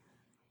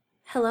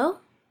Hello?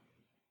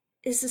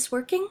 Is this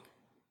working?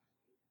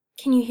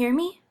 Can you hear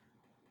me?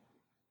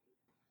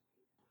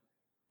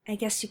 I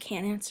guess you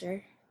can't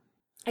answer.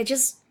 I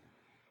just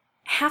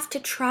have to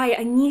try.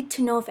 I need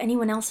to know if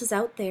anyone else is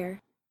out there.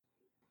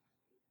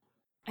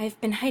 I've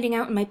been hiding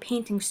out in my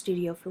painting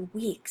studio for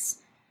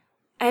weeks.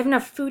 I have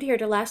enough food here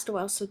to last a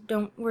while, so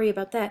don't worry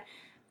about that.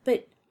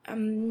 But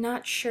I'm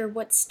not sure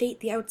what state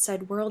the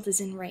outside world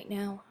is in right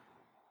now.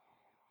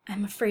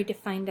 I'm afraid to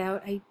find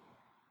out. I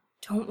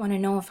don't want to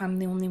know if I'm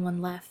the only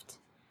one left.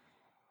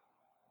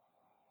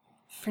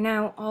 For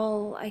now,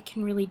 all I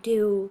can really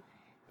do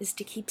is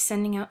to keep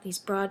sending out these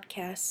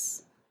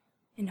broadcasts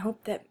and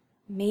hope that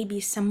maybe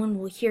someone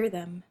will hear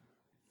them.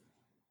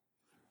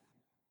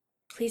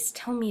 Please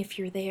tell me if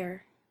you're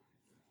there.